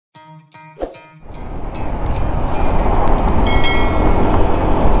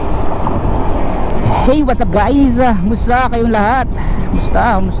Hey, what's up guys? Musta kayong lahat?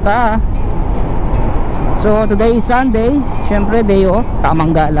 Musta? So today is Sunday, syempre day off, tamang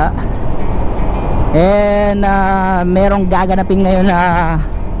gala. And merong gaganapin ngayon na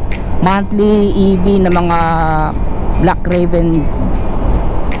monthly EV na mga Black Raven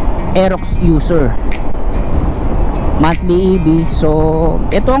Aerox user. Monthly EV. So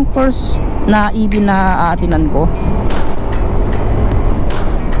ito ang first na EV na aatinan ko.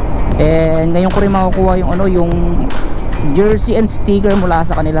 And ngayon ko rin makukuha yung yung jersey and sticker mula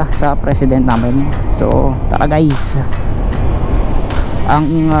sa kanila, sa president namin. So tara guys, ang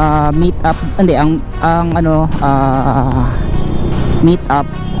meet up, hindi ang meet up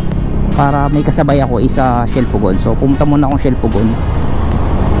para may kasabay ako isa Shell Pugon. So pumunta muna akong Shell Pugon.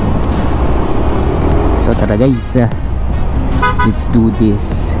 So tara guys, let's do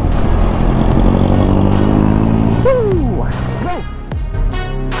this. Woo! Let's go.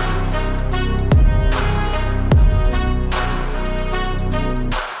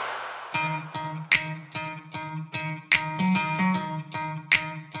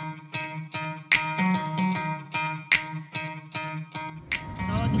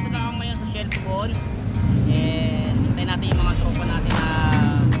 And hintayin natin yung mga tropa natin na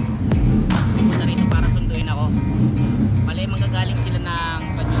pupunta rito para sunduin ako. Mali manggagaling sila ng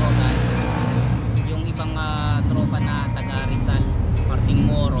Panyogan. Yung ibang tropa na taga Rizal, parting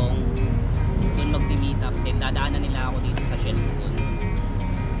Morong, doon mag-meet up. Then dadaanan nila ako dito sa Shell Pugon.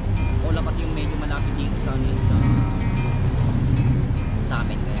 Wala kasi yung medyo malapit dito sa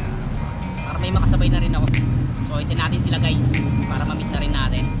amin, kaya para may makasabay na rin ako. So hintayin natin sila guys para ma-meet na rin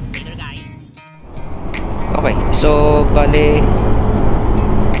natin. Later guys. Okay, so bale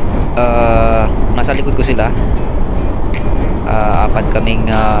nasa likod ko sila. Apat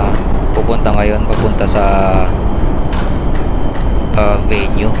kaming pupunta ngayon, papunta sa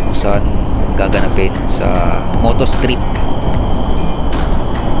venue kung saan gaganapin sa MOTO Street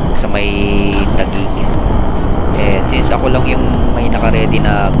sa may Taguig. And since ako lang yung may naka-ready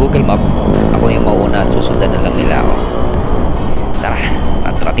na Google Map, ako yung mauna at susundan na lang nila ako. Tara,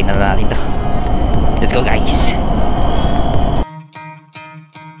 patratin na natin ito. Let's go guys.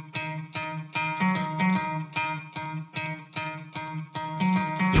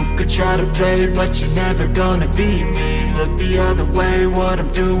 You could try to play but you're never gonna beat me. Look the other way, what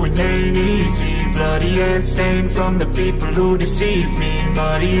I'm doing ain't easy. Bloody hands stained from the people who deceive me.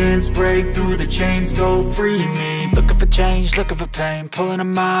 Muddy hands break through the chains, go free me. Looking for change, looking for pain. Pulling a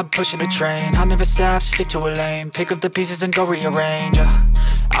mob, pushing a train. I'll never stop, stick to a lane. Pick up the pieces and go rearrange.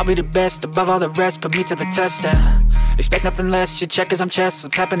 I'll be the best above all the rest, put me to the test and expect nothing less, you check as I'm chess,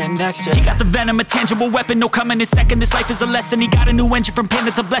 what's happening next, yeah. He got the venom, a tangible weapon, no coming in second. This life is a lesson, he got a new engine. From pain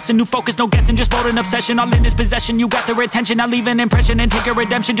that's a blessing, new focus, no guessing. Just bold and obsession, all in his possession. You got their attention, I'll leave an impression and take a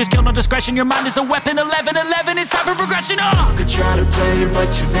redemption. Just kill, no discretion, your mind is a weapon. 11-11, it's time for progression, You could try to play but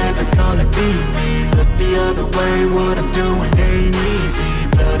you're never gonna beat me. Look the other way, what I'm doing ain't easy.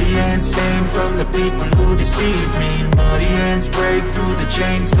 Bloody hands stained from the people who deceive me. Muddy hands break through the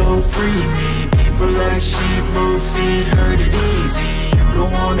chains, go free me. People like sheep move feet, hurt it easy. You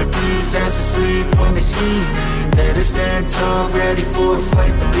don't wanna be fast asleep when they scheming. Better stand tall, ready for a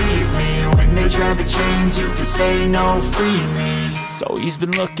fight, believe me. When they try the chains, you can say no, free me. So he's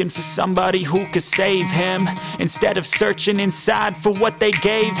been looking for somebody who could save him, instead of searching inside for what they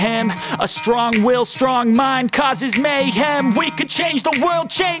gave him. A strong will, strong mind causes mayhem. We could change the world,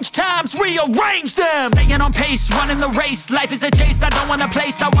 change times, rearrange them. Staying on pace, running the race. Life is a chase, I don't want a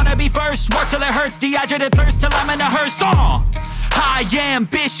place, I wanna be first. Work till it hurts, dehydrated thirst till I'm in a hearse. High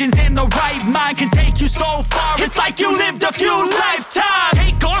ambitions and the right mind can take you so far. It's like you lived a few lifetimes.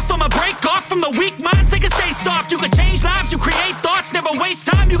 Take off from a break off from the weak minds. They can stay soft. You can change lives. You create thoughts. Never waste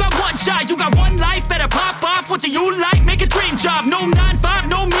time. You got one shot. You got one life. Better pop off. What do you like? Make a dream job. No 9-5.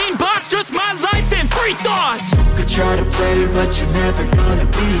 No mean boss. Just my life and free thoughts. You could try to play, but you're never gonna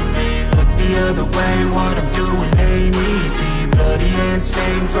beat me. Look the other way. What I'm doing ain't easy. Bloody hands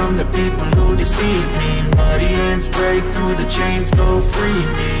stained from the people who deceive me. Muddy hands break through the chains, go free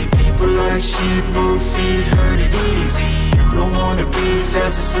me. People like sheep move feet, hurt it easy. You don't wanna be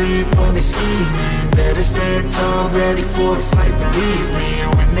fast asleep when they scheming. Better stand tall, ready for a fight, believe me.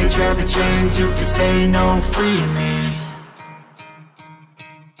 When they try the chains, you can say no, free me.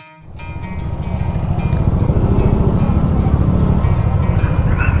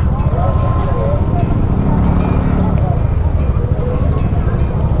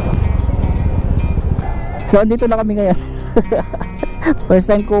 So andito na kami ngayon. First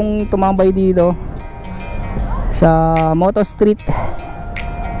time kong tumambay dito sa MOTO Street.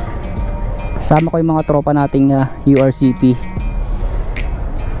 Sama ko yung mga tropa nating URCP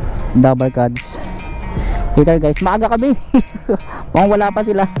double cards. Later guys, maaga kami. Mukhang wala pa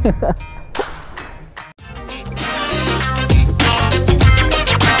sila.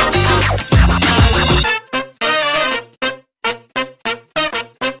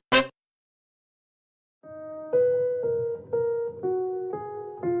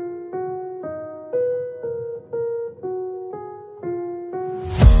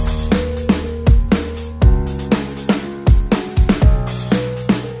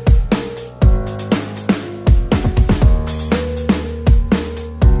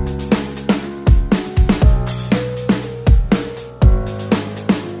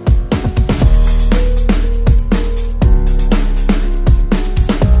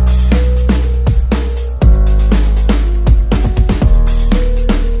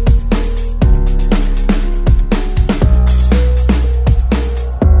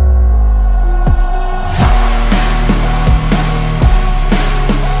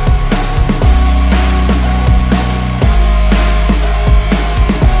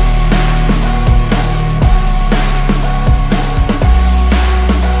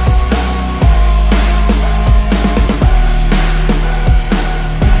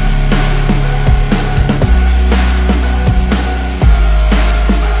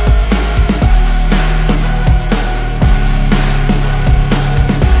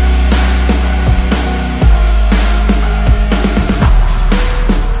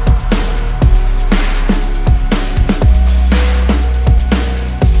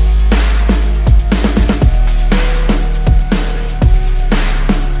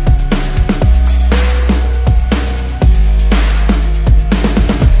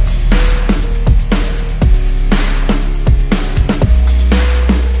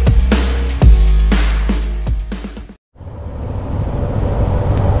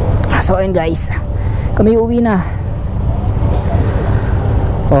 So ayun guys, kami uwi na.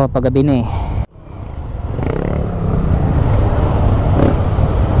 Oh, paggabi na eh.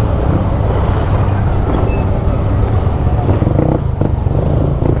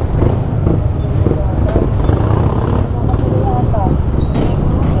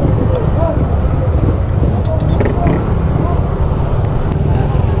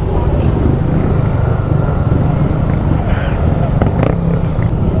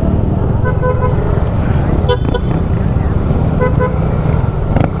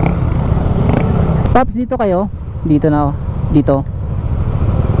 Pops, dito kayo? Dito na ako. Dito.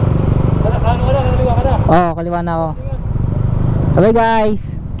 Kaliwa ka na. Oo, kaliwa na ako. Bye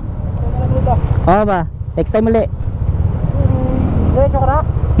guys. Oo ba? Next time ulit. Diretso ka na?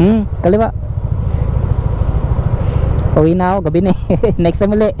 Kaliwa. Uwi na ako, gabi na eh. Next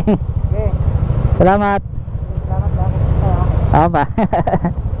time ulit. Okay. Salamat. Salamat. Oo ba?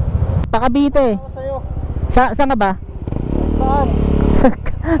 Pakabite. Ako sa'yo. Saan ka ba? Saan?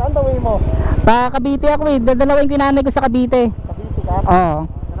 Saan tawin mo? Pa Cavite ako eh. Dadalawin ko yung nanay ko sa Cavite. Cavite ka? Oo.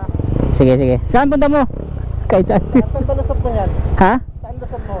 Sige, sige. Saan punta mo? Kahit saan. Saan talusot mo yan? Ha? Saan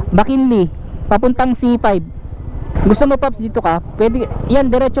lusot mo? McKinley. Papuntang C5. Gusto mo Pops dito ka? Pwede. Yan,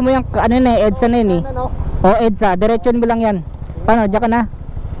 diretso mo yung ano na eh. EDSA na yun eh. Ano? O EDSA. Diretso mo lang yan. Paano? Diyan ka na.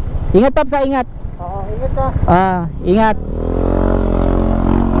 Ingat Pops ha, ingat. Oo, ingat ka. Ingat.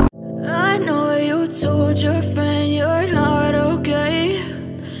 I know you told your friend you're not okay.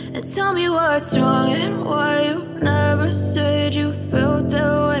 And tell me what's wrong and why you never said you felt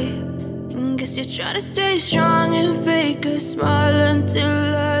that way. And guess you're trying to stay strong and fake a smile until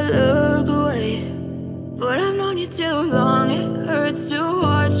I look away. But I've known you too long, it hurts to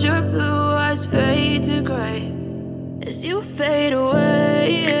watch your blue eyes fade to gray as you fade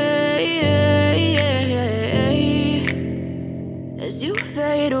away. As you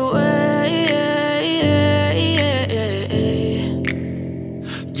fade away.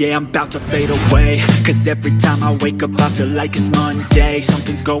 Yeah, I'm about to fade away, cause every time I wake up I feel like it's Monday.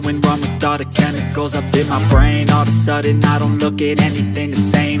 Something's going wrong with all the chemicals up in my brain. All of a sudden I don't look at anything the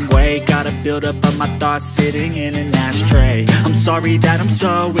same way. Gotta build up of my thoughts sitting in an ashtray. I'm sorry that I'm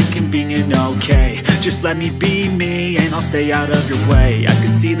so inconvenient, okay. Just let me be me and I'll stay out of your way. I can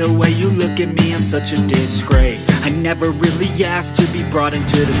see the way you look at me, I'm such a disgrace. I never really asked to be brought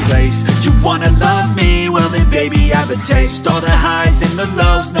into this place. You wanna love me? Well then baby I have a taste. All the highs and the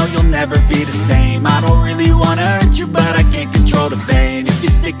lows, no you'll never be the same. I don't really wanna hurt you but I can't control the pain. If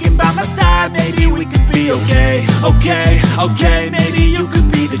you're sticking by my side, maybe we could be okay. Okay, okay, maybe you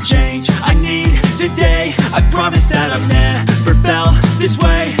could be the change I need today. I promise that I've never felt this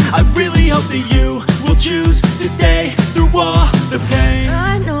way. I really hope that you will choose to stay through all the pain.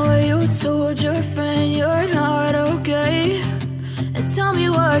 I know you told your friend you're not okay. And tell me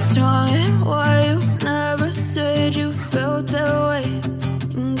what's wrong and why you never said you felt that way.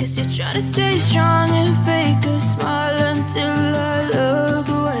 And guess Guess you're trying to stay strong and fake a smile until I look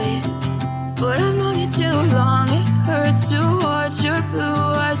away. But I've known you too long, it hurts to watch your blue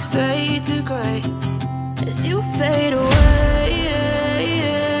eyes fade to gray as you fade away.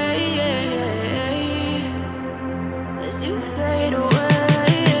 As you fade away.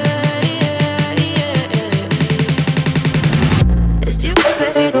 As you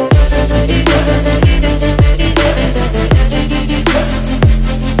fade away.